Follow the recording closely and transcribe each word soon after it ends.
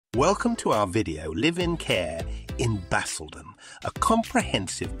Welcome to our video, Live in Care in Basildon, a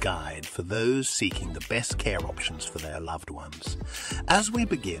comprehensive guide for those seeking the best care options for their loved ones. As we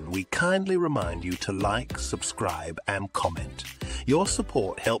begin, we kindly remind you to like, subscribe and comment. Your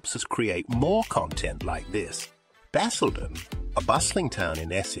support helps us create more content like this. Basildon, a bustling town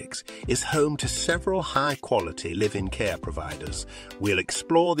in Essex, is home to several high-quality live-in care providers. We'll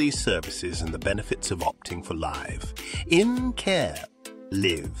explore these services and the benefits of opting for live. In Care,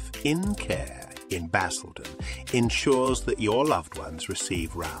 Live in Care in Basildon ensures that your loved ones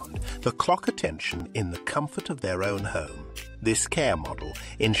receive round-the-clock attention in the comfort of their own home. This care model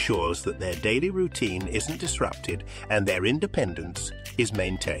ensures that their daily routine isn't disrupted and their independence is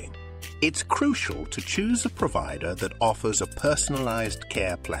maintained. It's crucial to choose a provider that offers a personalised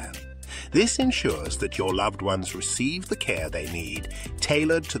care plan. This ensures that your loved ones receive the care they need,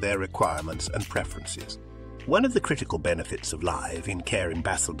 tailored to their requirements and preferences. One of the critical benefits of Live in Care in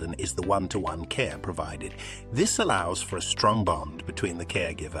Basildon is the one-to-one care provided. This allows for a strong bond between the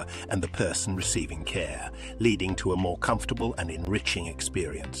caregiver and the person receiving care, leading to a more comfortable and enriching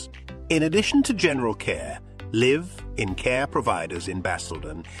experience. In addition to general care, Live in Care providers in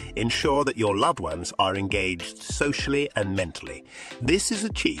Basildon ensure that your loved ones are engaged socially and mentally. This is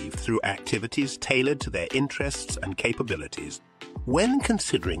achieved through activities tailored to their interests and capabilities. When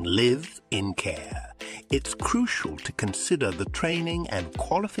considering Live in Care, it's crucial to consider the training and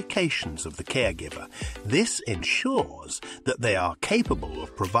qualifications of the caregiver. This ensures that they are capable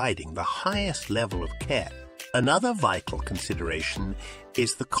of providing the highest level of care. Another vital consideration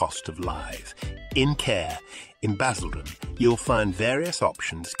is the cost of Live. In Care in Basildon, you'll find various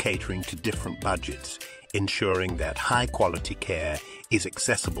options catering to different budgets, ensuring that high-quality care is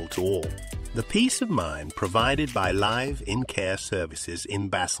accessible to all. The peace of mind provided by Live in Care services in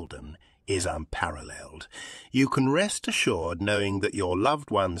Basildon is unparalleled. You can rest assured knowing that your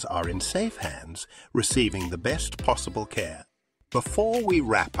loved ones are in safe hands, receiving the best possible care. Before we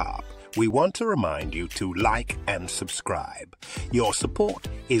wrap up, we want to remind you to like and subscribe. Your support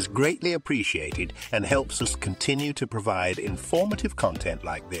is greatly appreciated and helps us continue to provide informative content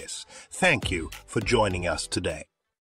like this. Thank you for joining us today.